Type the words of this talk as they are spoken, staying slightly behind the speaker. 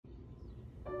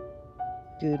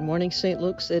Good morning, St.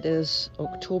 Luke's. It is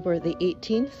October the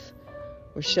 18th.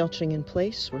 We're sheltering in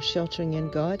place. We're sheltering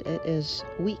in God. It is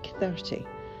week 30.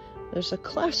 There's a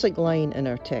classic line in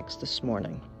our text this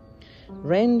morning.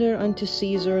 Render unto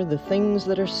Caesar the things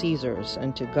that are Caesar's,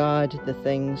 and to God the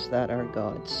things that are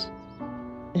God's.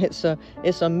 It's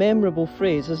a memorable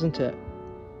phrase, isn't it?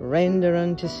 Render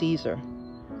unto Caesar.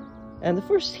 And the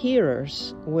first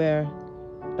hearers were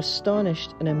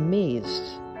astonished and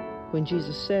amazed when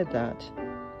Jesus said that.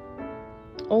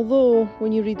 Although,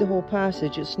 when you read the whole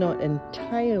passage, it's not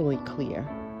entirely clear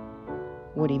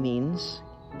what he means.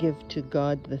 Give to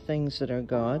God the things that are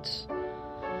God's.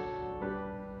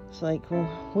 It's like, well,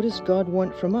 what does God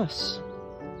want from us?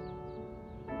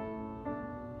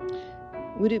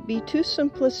 Would it be too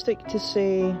simplistic to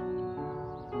say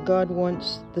God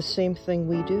wants the same thing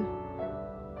we do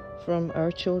from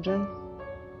our children,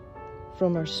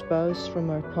 from our spouse, from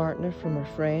our partner, from our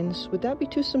friends? Would that be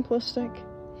too simplistic?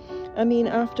 I mean,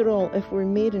 after all, if we're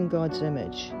made in God's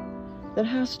image, there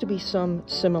has to be some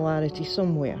similarity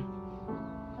somewhere.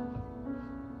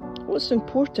 What's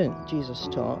important, Jesus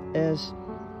taught, is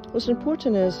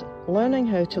learning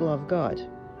how to love God,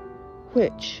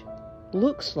 which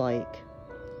looks like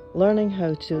learning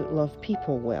how to love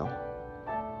people well.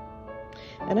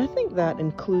 And I think that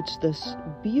includes this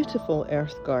beautiful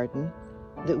earth garden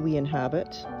that we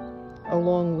inhabit,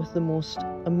 along with the most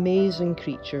amazing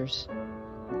creatures,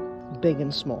 big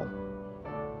and small.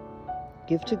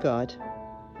 Give to God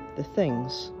the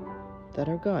things that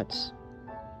are God's.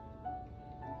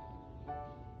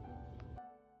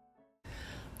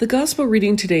 The Gospel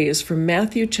reading today is from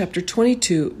Matthew chapter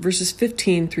 22, verses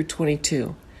 15 through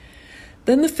 22.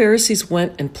 Then the Pharisees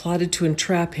went and plotted to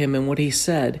entrap him in what he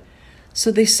said. So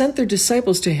they sent their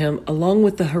disciples to him along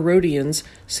with the Herodians,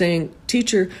 saying,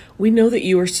 Teacher, we know that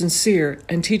you are sincere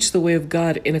and teach the way of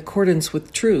God in accordance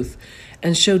with truth,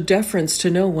 and show deference to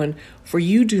no one, for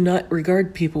you do not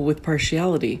regard people with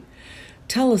partiality.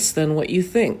 Tell us then what you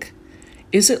think.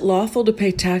 Is it lawful to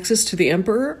pay taxes to the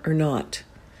emperor or not?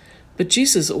 But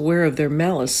Jesus, aware of their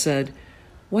malice, said,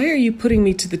 Why are you putting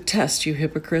me to the test, you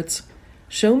hypocrites?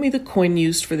 Show me the coin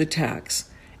used for the tax.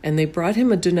 And they brought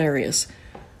him a denarius.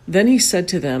 Then he said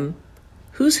to them,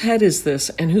 Whose head is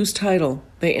this, and whose title?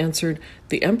 They answered,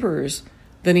 The emperor's.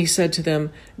 Then he said to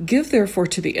them, Give therefore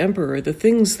to the emperor the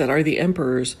things that are the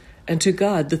emperor's, and to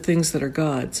God the things that are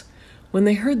God's. When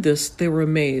they heard this, they were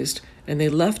amazed, and they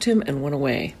left him and went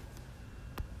away.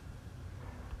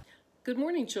 Good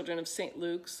morning, children of St.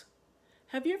 Luke's.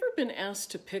 Have you ever been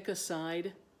asked to pick a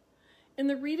side? In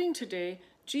the reading today,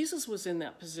 Jesus was in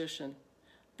that position.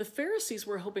 The Pharisees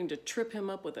were hoping to trip him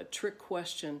up with a trick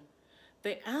question.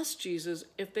 They asked Jesus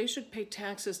if they should pay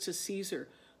taxes to Caesar,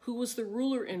 who was the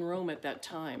ruler in Rome at that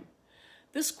time.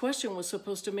 This question was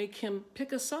supposed to make him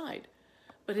pick a side,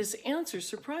 but his answer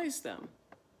surprised them.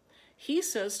 He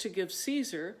says to give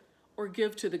Caesar, or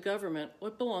give to the government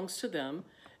what belongs to them,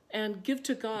 and give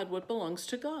to God what belongs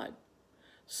to God.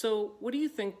 So what do you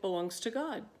think belongs to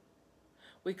God?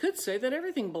 We could say that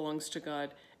everything belongs to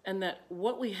God, and that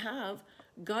what we have,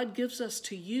 God gives us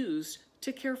to use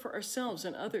to care for ourselves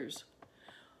and others.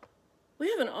 We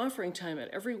have an offering time at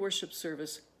every worship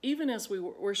service, even as we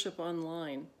worship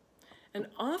online. An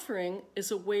offering is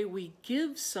a way we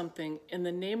give something in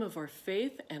the name of our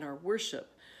faith and our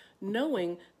worship,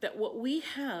 knowing that what we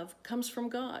have comes from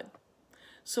God.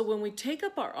 So when we take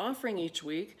up our offering each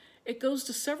week, it goes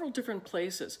to several different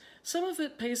places. Some of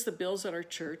it pays the bills at our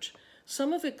church.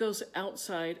 Some of it goes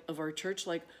outside of our church,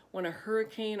 like when a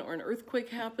hurricane or an earthquake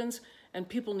happens and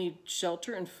people need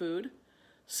shelter and food.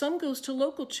 Some goes to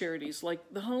local charities like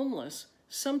the homeless,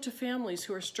 some to families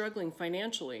who are struggling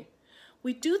financially.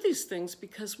 We do these things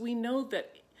because we know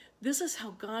that this is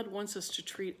how God wants us to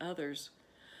treat others.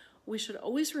 We should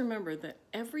always remember that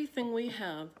everything we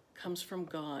have comes from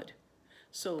God.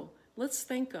 So let's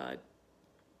thank God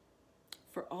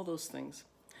for all those things.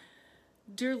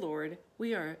 Dear Lord,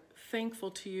 we are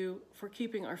thankful to you for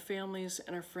keeping our families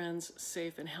and our friends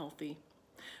safe and healthy.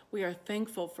 We are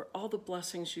thankful for all the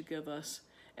blessings you give us,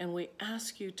 and we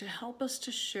ask you to help us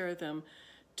to share them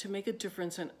to make a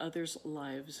difference in others'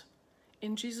 lives.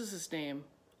 In Jesus' name,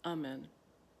 amen.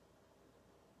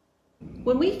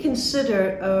 When we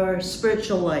consider our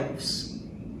spiritual lives,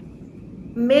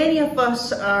 many of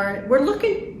us we're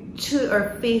looking to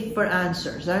our faith for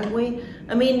answers, aren't we?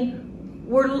 I mean,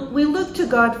 we look to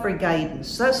God for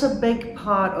guidance. That's a big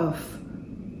part of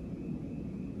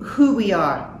who we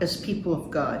are as people of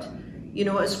God. You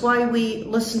know, it's why we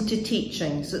listen to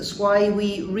teachings. It's why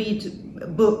we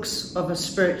read books of a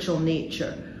spiritual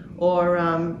nature. or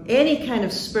any kind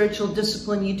of spiritual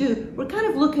discipline you do, we're kind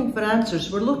of looking for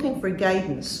answers. We're looking for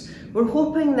guidance. We're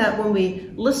hoping that when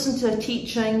we listen to a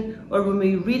teaching, or when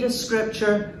we read a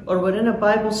scripture, or we're in a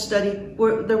Bible study,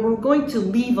 we're going to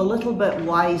leave a little bit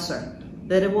wiser,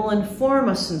 that it will inform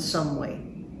us in some way.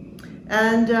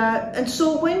 And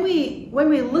so when we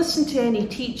listen to any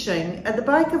teaching, at the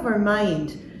back of our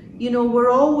mind, you know, we're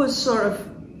always sort of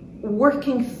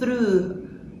working through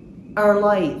our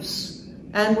lives,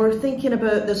 and we're thinking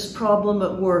about this problem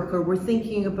at work, or we're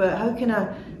thinking about how can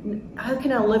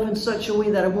I live in such a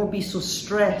way that I won't be so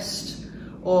stressed,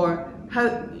 or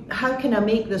how can I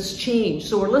make this change?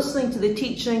 So we're listening to the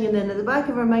teaching, and then at the back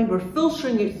of our mind we're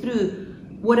filtering it through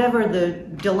whatever the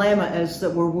dilemma is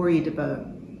that we're worried about.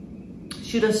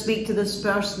 Should I speak to this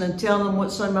person and tell them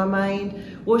what's on my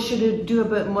mind? What should I do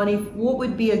about money? What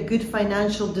would be a good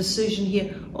financial decision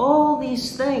here? All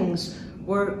these things,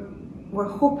 we're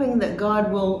hoping that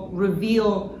God will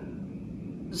reveal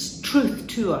truth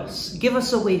to us, give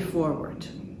us a way forward.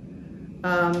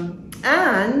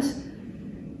 And,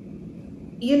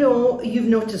 you know, you've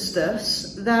noticed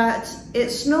this, that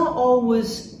it's not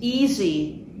always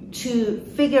easy to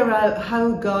figure out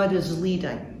how God is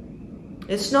leading.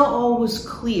 It's not always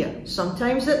clear.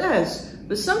 Sometimes it is,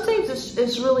 but sometimes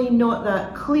it's really not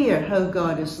that clear how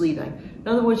God is leading. In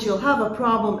other words, you'll have a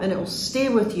problem and it will stay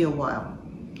with you a while.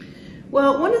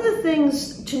 Well, one of the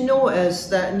things to know is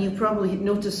that, and you probably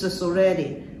noticed this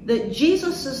already, that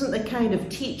Jesus isn't the kind of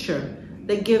teacher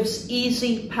that gives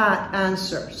easy, pat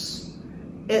answers.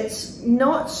 It's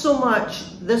not so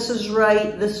much, this is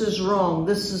right, this is wrong,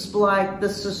 this is black,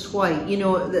 this is white. You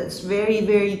know, it's very,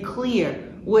 very clear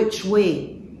which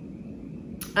way.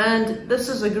 And this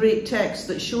is a great text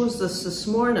that shows this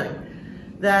morning,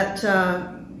 that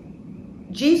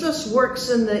Jesus works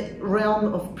in the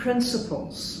realm of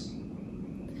principles.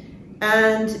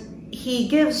 And he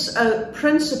gives out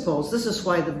principles. This is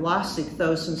why they've lasted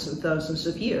thousands and thousands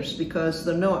of years, because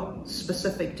they're not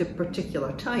specific to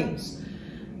particular times.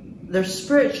 They're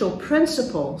spiritual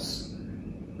principles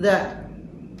that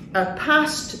are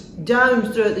passed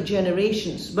down throughout the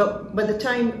generations, but by the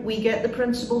time we get the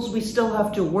principles, we still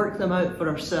have to work them out for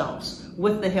ourselves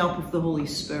with the help of the Holy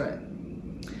Spirit.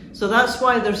 So that's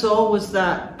why there's always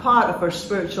that part of our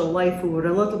spiritual life where we're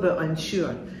a little bit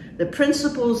unsure. The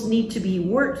principles need to be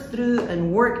worked through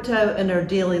and worked out in our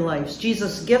daily lives.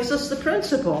 Jesus gives us the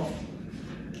principle,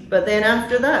 but then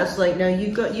after that, it's like, now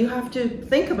you have to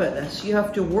think about this. You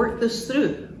have to work this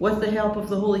through with the help of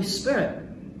the Holy Spirit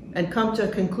and come to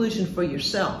a conclusion for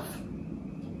yourself.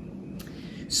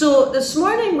 So this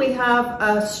morning we have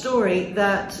a story,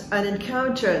 an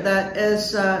encounter that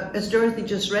is, as Dorothy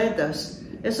just read this,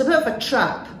 it's a bit of a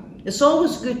trap. It's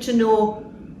always good to know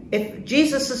if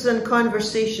Jesus is in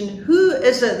conversation, who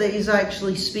is it that he's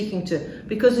actually speaking to?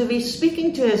 Because if he's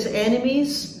speaking to his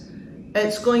enemies,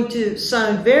 it's going to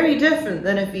sound very different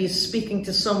than if he's speaking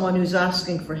to someone who's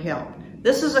asking for help.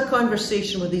 This is a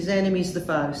conversation with his enemies, the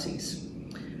Pharisees.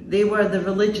 They were the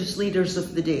religious leaders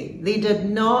of the day. They did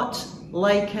not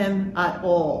like him at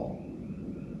all.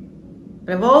 And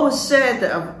I've always said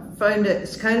that I've found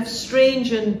it's kind of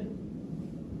strange and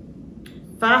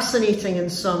fascinating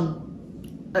at some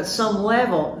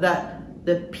level that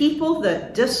the people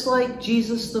that disliked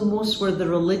Jesus the most were the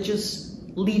religious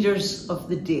leaders of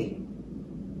the day,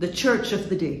 the church of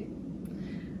the day.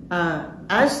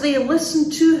 As they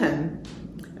listened to him,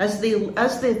 as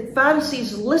the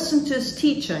Pharisees listened to his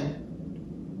teaching,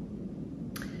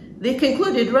 they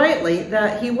concluded rightly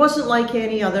that he wasn't like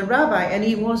any other rabbi, and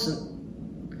he wasn't.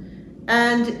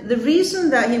 And the reason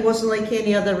that he wasn't like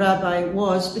any other rabbi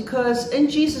was because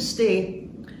in Jesus' day,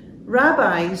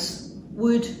 rabbis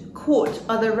would quote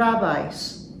other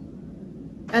rabbis.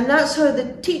 And that's how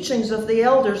the teachings of the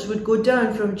elders would go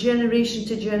down from generation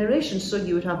to generation. So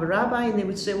you would have a rabbi and they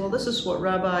would say, well, this is what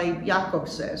Rabbi Jacob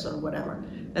says, or whatever.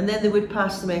 And then they would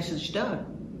pass the message down.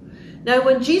 Now,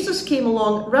 when Jesus came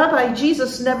along, Rabbi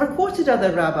Jesus never quoted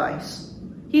other rabbis.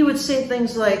 He would say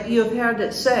things like, you have heard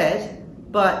it said,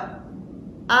 but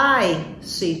I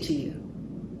say to you.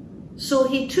 So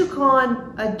he took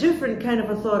on a different kind of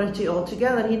authority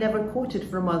altogether. He never quoted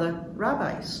from other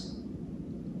rabbis.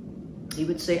 He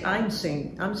would say, I'm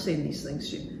saying these things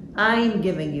to you. I'm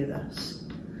giving you this.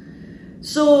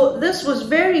 So this was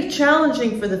very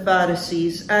challenging for the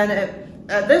Pharisees. And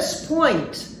at this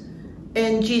point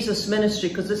in Jesus' ministry,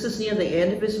 because this is near the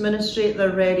end of his ministry,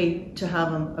 they're ready to have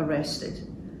him arrested.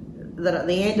 They're at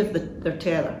the end of their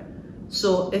tether.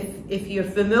 So if you're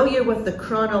familiar with the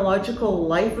chronological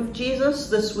life of Jesus,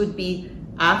 this would be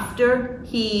after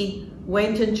he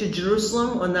went into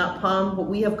Jerusalem on that what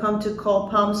we have come to call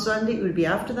Palm Sunday. It would be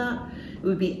after that. It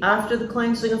would be after the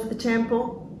cleansing of the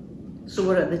temple. So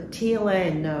we're at the tail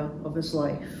end now of his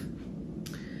life.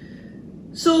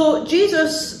 So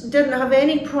Jesus didn't have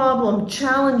any problem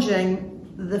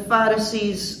challenging the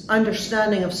Pharisees'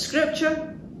 understanding of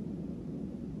Scripture.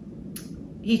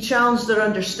 He challenged their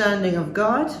understanding of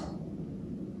God.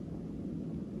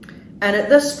 And at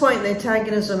this point, the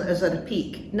antagonism is at a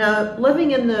peak. Now,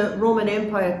 living in the Roman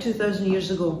Empire 2,000 years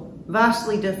ago,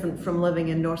 vastly different from living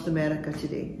in North America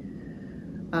today.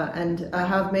 And I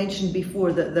have mentioned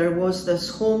before that there was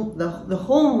this the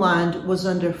homeland was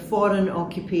under foreign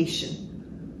occupation.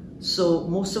 So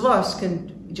most of us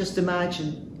can just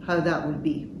imagine how that would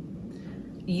be.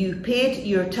 You paid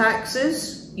your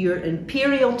taxes, your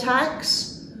imperial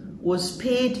tax was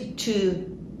paid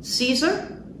to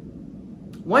Caesar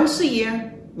once a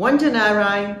year, 1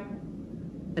 denarii,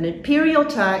 an imperial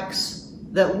tax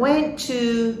that went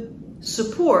to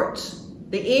support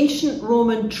the ancient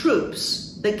Roman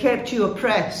troops that kept you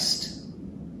oppressed.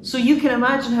 So you can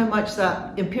imagine how much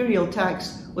that imperial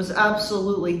tax was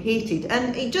absolutely hated.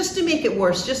 And just to make it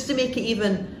worse, just to make it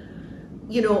even,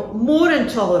 more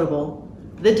intolerable,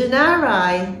 the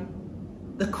denarii,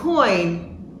 the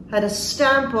coin, had a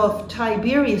stamp of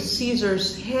Tiberius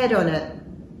Caesar's head on it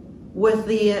with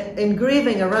the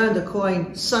engraving around the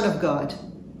coin, Son of God.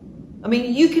 I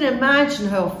mean, you can imagine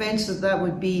how offensive that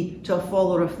would be to a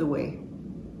follower of the way.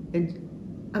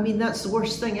 And I mean, that's the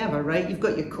worst thing ever, right? You've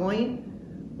got your coin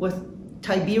with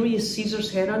Tiberius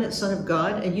Caesar's head on it, Son of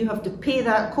God, and you have to pay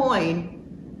that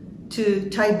coin to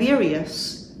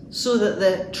Tiberius so that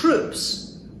the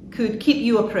troops could keep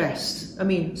you oppressed. I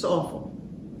mean, it's awful.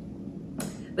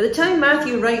 By the time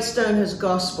Matthew writes down his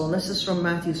gospel, and this is from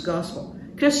Matthew's gospel,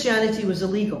 Christianity was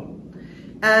illegal,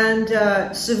 and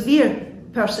severe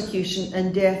persecution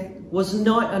and death was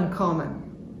not uncommon.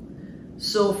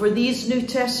 So for these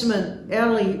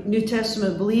early New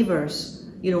Testament believers,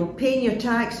 paying your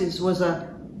taxes was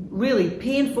a really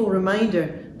painful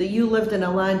reminder that you lived in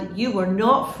a land you were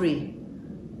not free.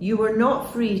 You were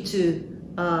not free to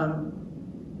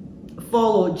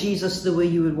follow Jesus the way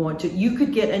you would want to. You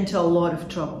could get into a lot of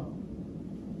trouble.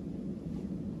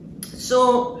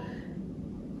 So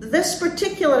this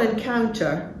particular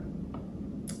encounter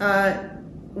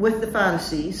with the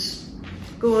Pharisees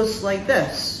goes like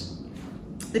this.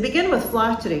 They begin with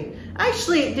flattery.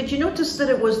 Actually, did you notice that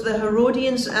it was the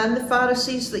Herodians and the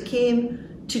Pharisees that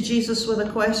came to Jesus with a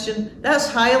question? That's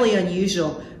highly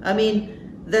unusual. I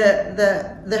mean,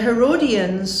 the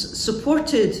Herodians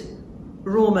supported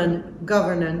Roman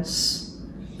governance.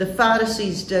 The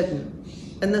Pharisees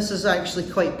didn't. And this is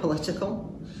actually quite political.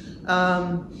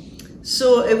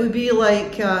 So it would be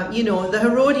like, the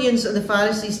Herodians and the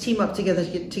Pharisees team up together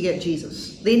to get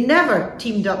Jesus. They never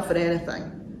teamed up for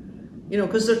anything.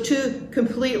 Because they're two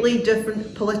completely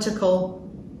different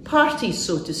political parties,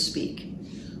 so to speak,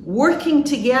 working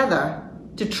together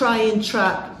to try and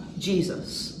trap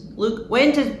Jesus. Look,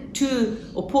 when did two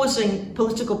opposing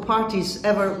political parties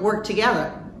ever work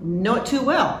together? Not too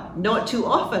well, not too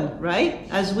often, right?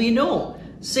 As we know.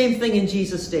 Same thing in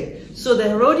Jesus' day. So the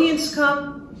Herodians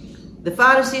come, the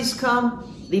Pharisees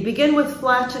come, they begin with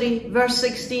flattery. Verse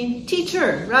 16,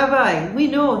 Teacher, Rabbi, we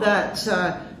know that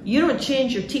you don't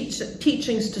change your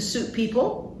teachings to suit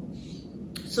people.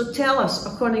 So tell us,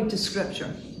 according to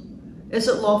Scripture, is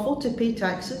it lawful to pay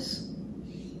taxes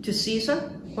to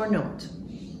Caesar or not?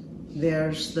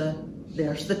 There's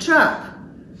the trap.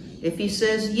 If he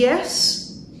says,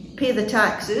 yes, pay the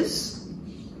taxes,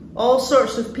 all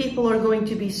sorts of people are going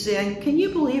to be saying, can you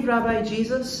believe Rabbi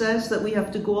Jesus says that we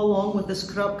have to go along with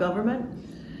this corrupt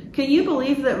government? Can you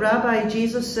believe that Rabbi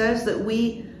Jesus says that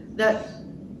we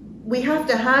have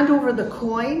to hand over the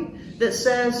coin that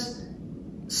says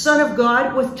Son of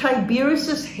God with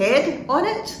Tiberius's head on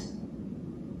it?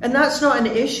 And that's not an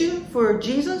issue for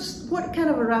Jesus? What kind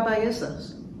of a rabbi is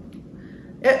this?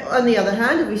 On the other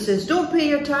hand, if he says, don't pay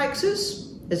your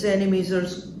taxes, his enemies are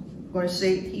going to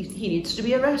say he needs to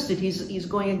be arrested. He's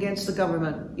going against the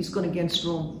government. He's going against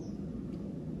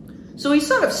Rome. So he's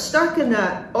sort of stuck in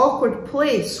that awkward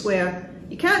place where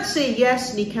you can't say yes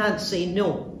and you can't say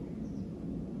no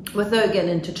without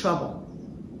getting into trouble.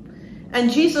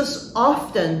 And Jesus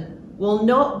often will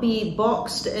not be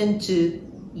boxed into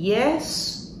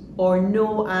yes or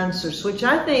no answers, which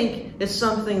I think is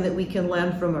something that we can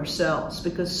learn from ourselves,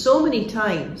 because so many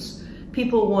times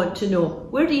people want to know,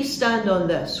 where do you stand on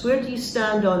this? Where do you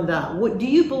stand on that? What, do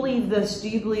you believe this? Do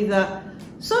you believe that?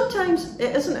 Sometimes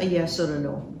it isn't a yes or a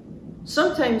no.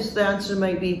 Sometimes the answer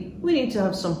might be, we need to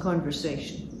have some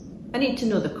conversation. I need to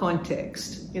know the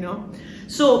context, you know.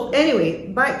 So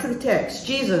anyway, back to the text.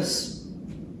 Jesus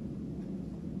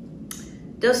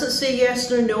doesn't say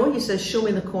yes or no. He says, show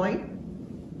me the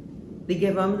coin. They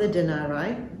give him the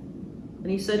denarii. And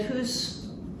he said,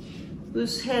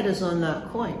 whose head is on that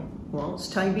coin? Well, it's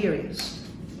Tiberius.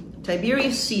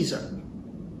 Tiberius Caesar.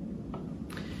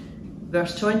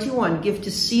 Verse 21, give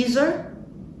to Caesar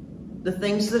the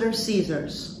things that are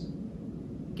Caesar's.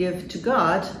 Give to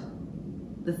God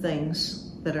the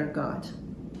things that are God.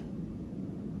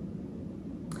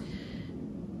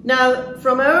 Now,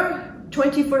 from our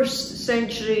 21st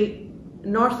century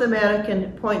North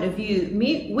American point of view,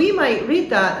 we might read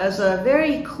that as a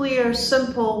very clear,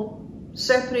 simple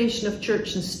separation of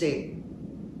church and state.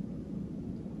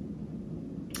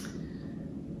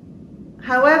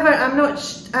 However,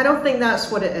 I don't think that's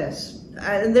what it is.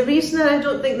 And the reason that I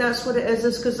don't think that's what it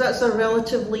is because that's a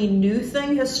relatively new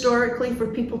thing historically for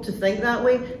people to think that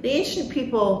way. The ancient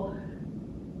people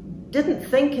didn't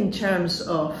think in terms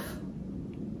of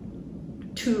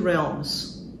two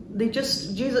realms. The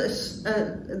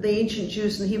ancient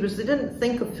Jews and Hebrews, they didn't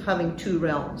think of having two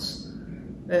realms.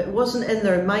 It wasn't in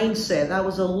their mindset. That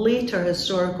was a later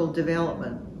historical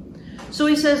development. So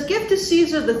he says, give to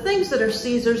Caesar the things that are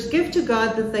Caesar's, give to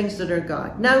God the things that are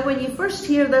God. Now, when you first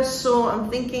hear this, so I'm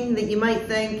thinking that you might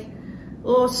think,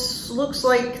 oh, it looks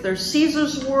like there's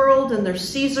Caesar's world and there's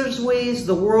Caesar's ways,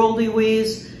 the worldly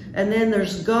ways, and then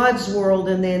there's God's world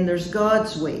and then there's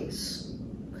God's ways.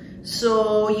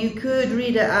 So you could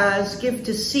read it as, give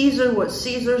to Caesar what's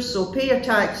Caesar's, so pay your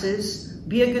taxes,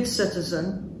 be a good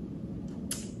citizen.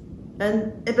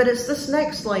 But it's this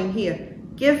next line here,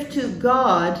 give to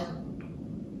God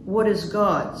what is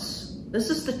God's. This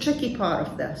is the tricky part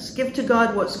of this. Give to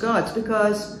God what's God's,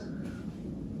 because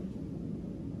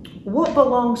what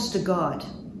belongs to God?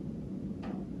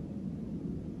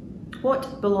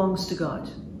 What belongs to God?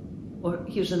 Or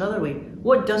here's another way,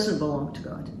 what doesn't belong to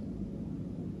God?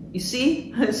 You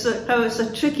see how it's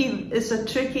a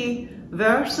tricky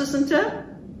verse, isn't it?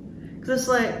 Because it's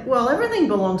like, well, everything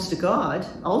belongs to God,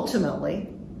 ultimately.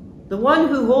 The one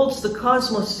who holds the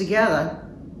cosmos together,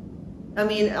 I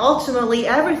mean, ultimately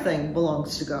everything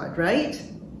belongs to God, right?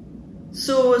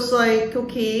 So it's like,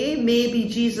 okay, maybe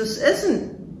Jesus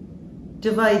isn't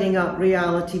dividing up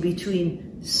reality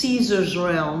between Caesar's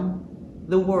realm,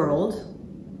 the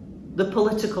world, the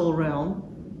political realm,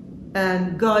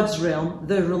 and God's realm,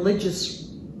 the religious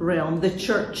realm, the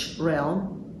church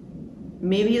realm.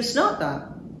 Maybe it's not that.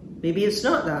 Maybe it's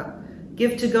not that.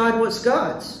 Give to God what's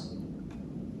God's.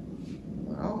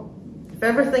 Well, if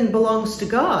everything belongs to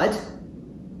God,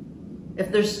 if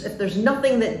there's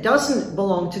nothing that doesn't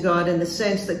belong to God in the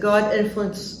sense that God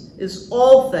influences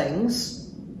all things.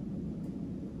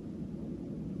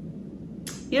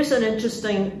 Here's an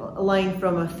interesting line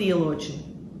from a theologian.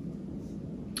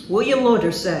 William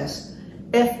Loader says,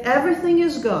 if everything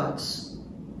is God's,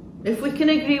 if we can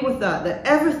agree with that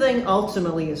everything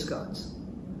ultimately is God's,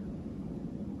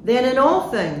 then in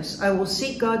all things I will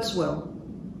seek God's will.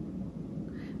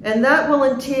 And that will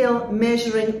entail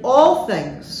measuring all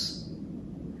things,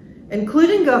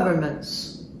 including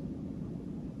governments,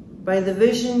 by the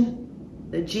vision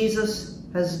that Jesus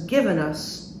has given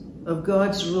us of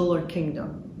God's rule or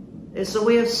kingdom. It's a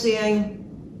way of saying,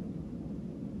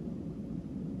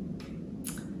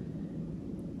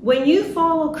 when you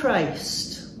follow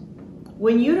Christ,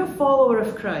 when you're a follower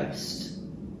of Christ,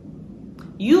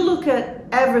 you look at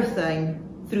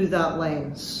everything through that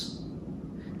lens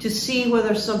to see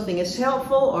whether something is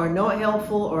helpful or not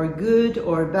helpful or good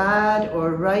or bad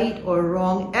or right or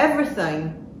wrong.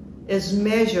 Everything is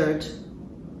measured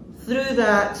through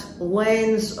that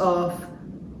lens of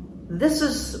this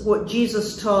is what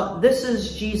Jesus taught, this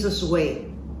is Jesus' way.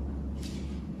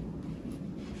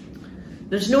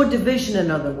 There's no division, in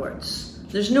other words.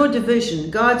 There's no division.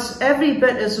 God's every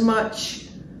bit as much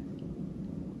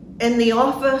in the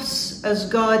office as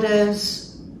God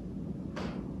is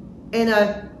in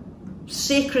a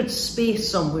sacred space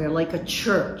somewhere, like a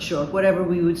church or whatever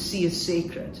we would see as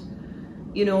sacred.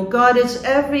 You know, God is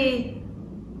every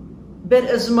bit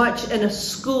as much in a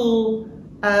school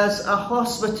as a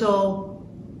hospital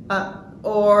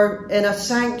or in a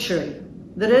sanctuary.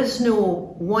 There is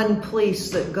no one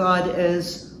place that God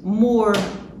is more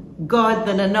God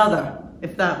than another,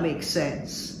 if that makes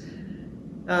sense.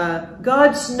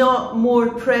 God's not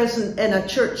more present in a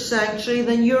church sanctuary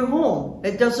than your home.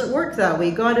 It doesn't work that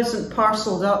way. God isn't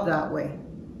parceled up that way.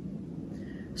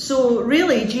 So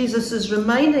really, Jesus is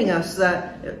reminding us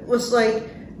that it was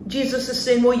like Jesus is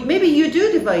saying, well, maybe you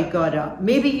do divide God up.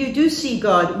 Maybe you do see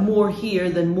God more here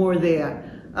than more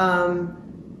there.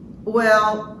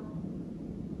 Well,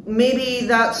 maybe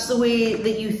that's the way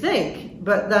that you think,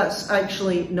 but that's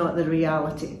actually not the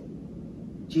reality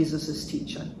Jesus is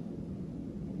teaching.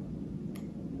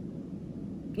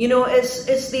 You know,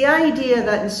 it's the idea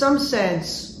that in some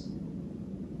sense,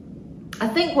 I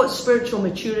think what spiritual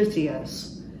maturity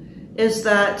is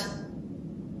that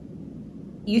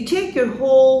you take your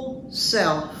whole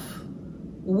self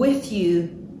with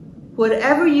you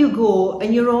wherever you go,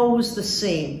 and you're always the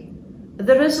same.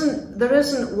 There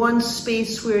isn't one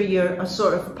space where you're a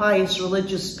sort of pious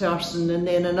religious person, and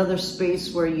then another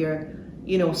space where you're,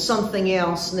 you know, something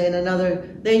else, and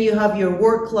then you have your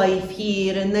work life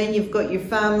here, and then you've got your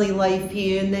family life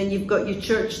here, and then you've got your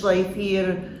church life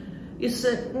here. You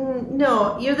said,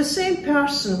 no, you're the same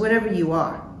person wherever you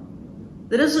are.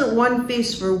 There isn't one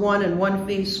face for one and one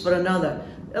face for another.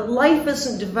 Life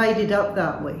isn't divided up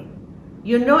that way.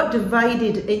 You're not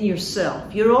divided in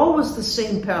yourself. You're always the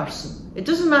same person. It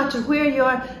doesn't matter where you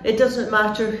are. It doesn't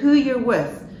matter who you're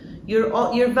with.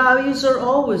 Your values are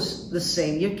always the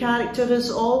same. Your character is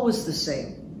always the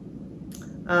same.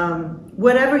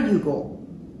 Wherever you go.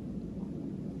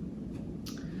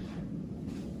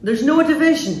 There's no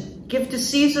division. Give to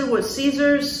Caesar what's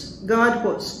Caesar's, God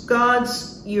what's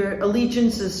God's. Your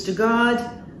allegiance is to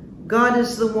God. God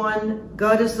is the one.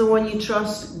 God is the one you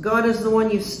trust. God is the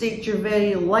one you've staked your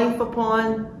very life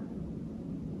upon.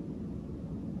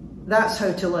 That's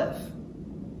how to live.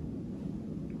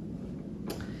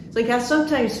 It's like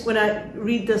sometimes when I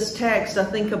read this text, I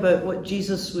think about what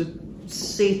Jesus would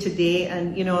say today.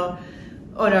 And, you know,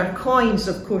 on our coins,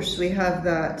 of course, we have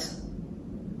that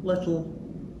little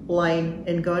line,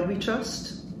 "In God we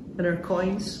trust," in our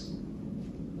coins.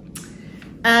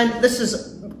 And this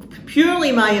is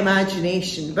purely my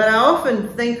imagination, but I often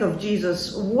think of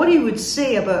Jesus, what he would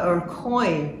say about our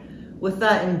coin with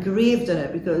that engraved in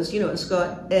it, because, you know, it's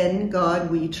got "In God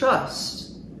we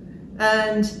trust."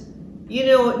 And, you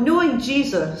know, knowing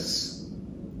Jesus,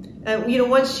 you know,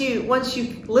 once you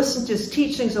listen to his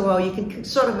teachings a while, you can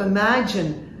sort of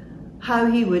imagine how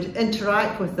he would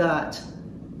interact with that.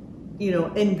 You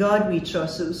know, "In God we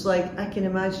trust." It was like, I can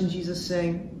imagine Jesus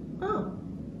saying, "Oh,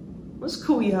 that's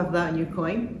cool you have that in your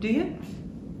coin. Do you?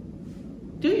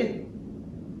 Do you?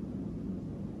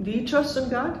 Do you trust in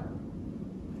God?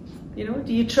 You know,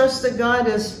 do you trust that God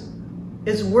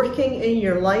is working in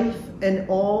your life in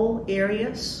all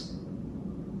areas?"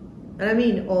 And I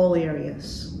mean all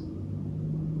areas.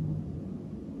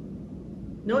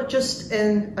 Not just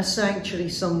in a sanctuary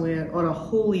somewhere or a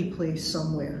holy place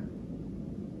somewhere.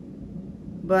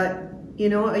 But, you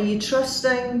know, are you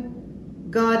trusting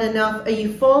God enough? Are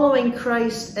you following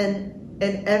Christ in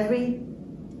every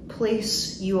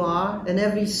place you are, in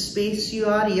every space you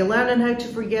are? Are you learning how to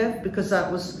forgive? Because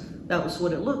that was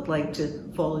what it looked like to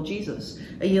follow Jesus.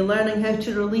 Are you learning how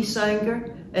to release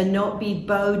anger and not be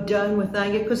bowed down with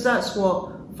anger? Because that's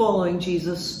what following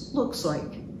Jesus looks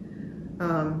like.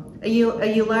 Are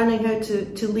you learning how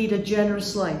to lead a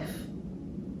generous life?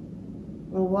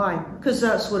 Well, why? Because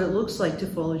that's what it looks like to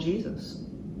follow Jesus.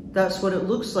 That's what it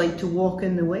looks like to walk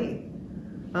in the way.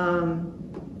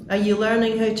 Are you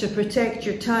learning how to protect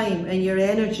your time and your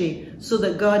energy so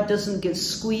that God doesn't get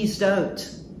squeezed out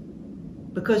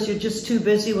because you're just too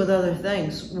busy with other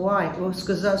things? Why? Well, it's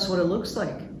because that's what it looks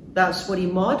like. That's what he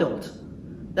modeled.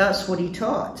 That's what he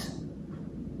taught.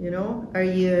 You know, are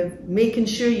you making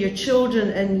sure your children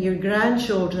and your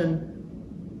grandchildren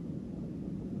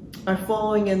are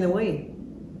following in the way?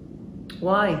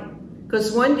 Why?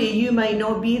 Because one day you might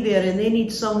not be there and they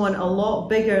need someone a lot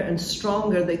bigger and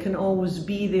stronger that can always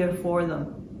be there for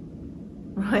them.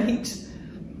 Right?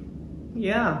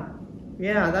 Yeah.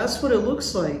 Yeah, that's what it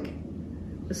looks like.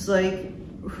 It's like,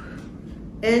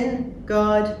 in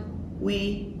God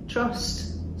we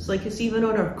trust. It's like it's even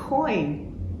on our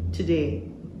coin today.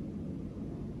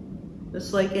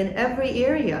 It's like in every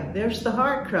area, there's the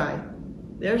heart cry.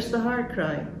 There's the heart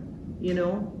cry, you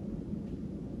know.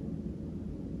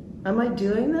 Am I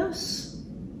doing this?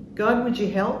 God, would you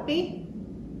help me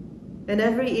in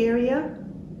every area?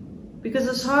 Because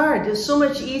it's hard. It's so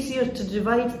much easier to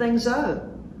divide things out.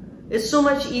 It's so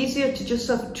much easier to just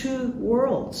have two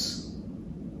worlds.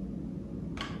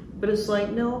 But it's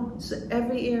like, no, it's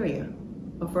every area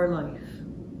of our life.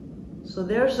 So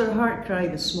there's our heart cry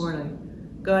this morning.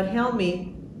 God, help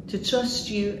me to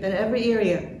trust you in every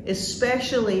area,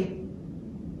 especially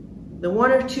the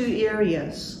one or two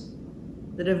areas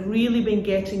that have really been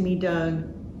getting me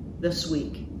down this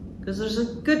week. Because there's a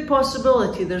good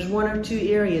possibility there's one or two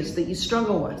areas that you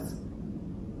struggle with.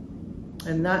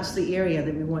 And that's the area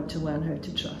that we want to learn how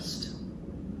to trust.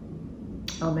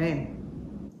 Amen.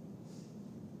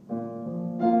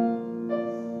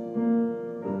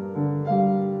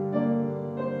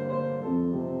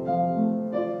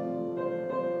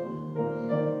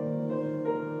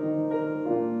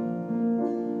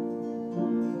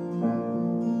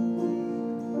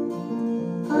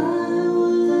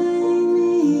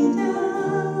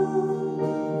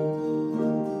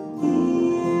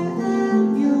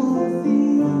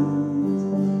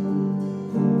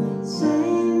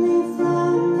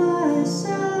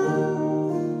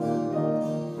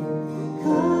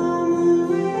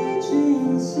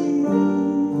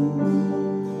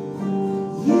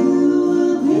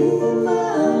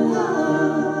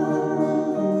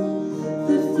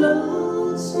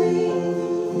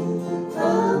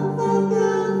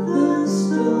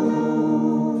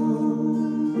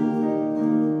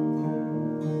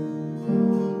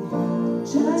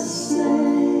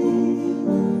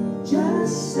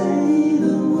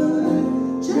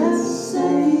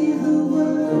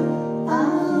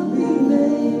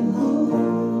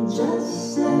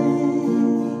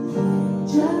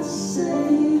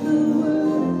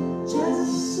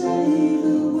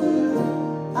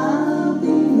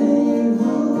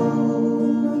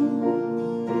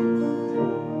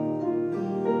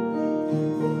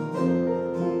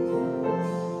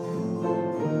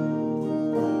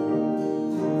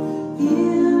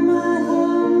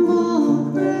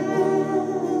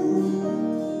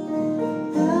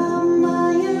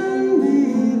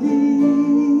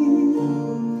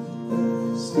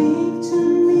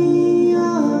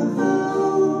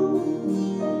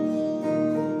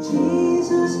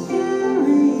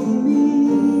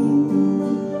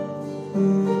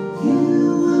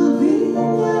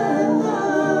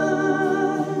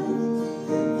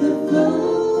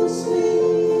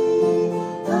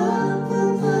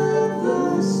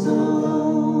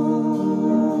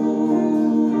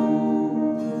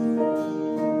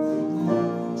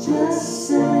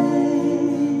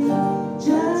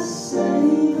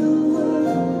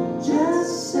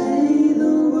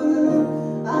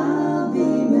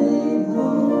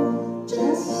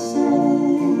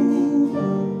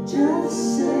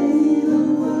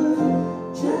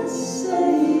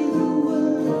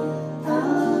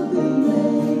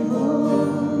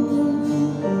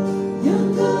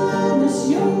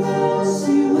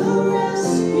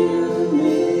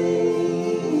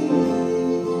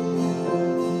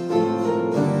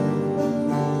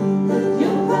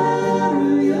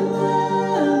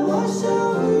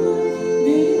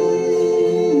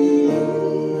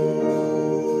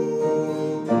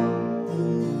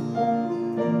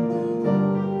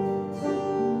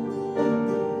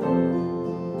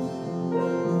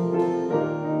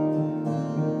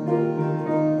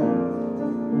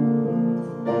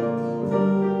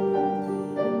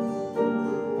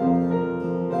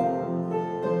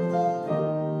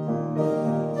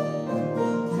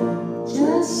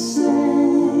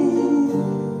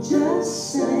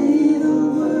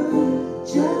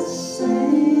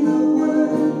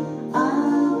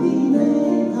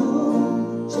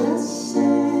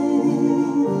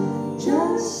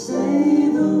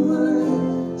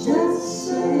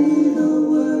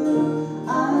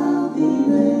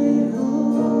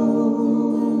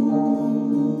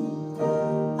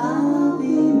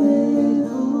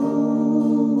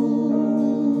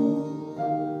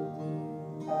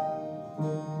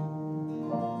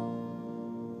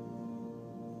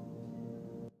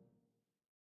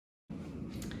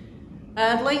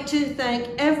 I'd like to thank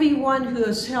everyone who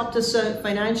has helped us out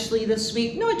financially this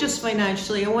week. Not just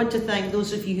financially, I want to thank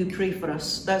those of you who pray for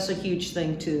us. That's a huge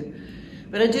thing too.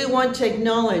 But I do want to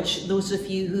acknowledge those of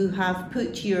you who have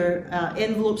put your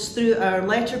envelopes through our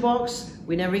letterbox.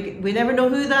 We never know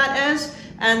who that is,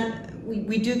 and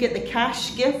we do get the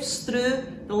cash gifts through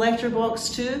the letterbox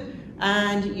too,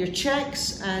 and your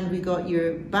checks, and we got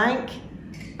your bank.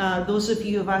 Those of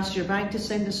you who have asked your bank to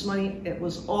send us money, it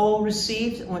was all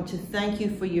received. I want to thank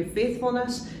you for your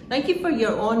faithfulness. Thank you for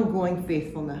your ongoing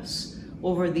faithfulness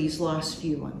over these last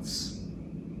few months.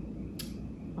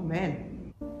 Amen.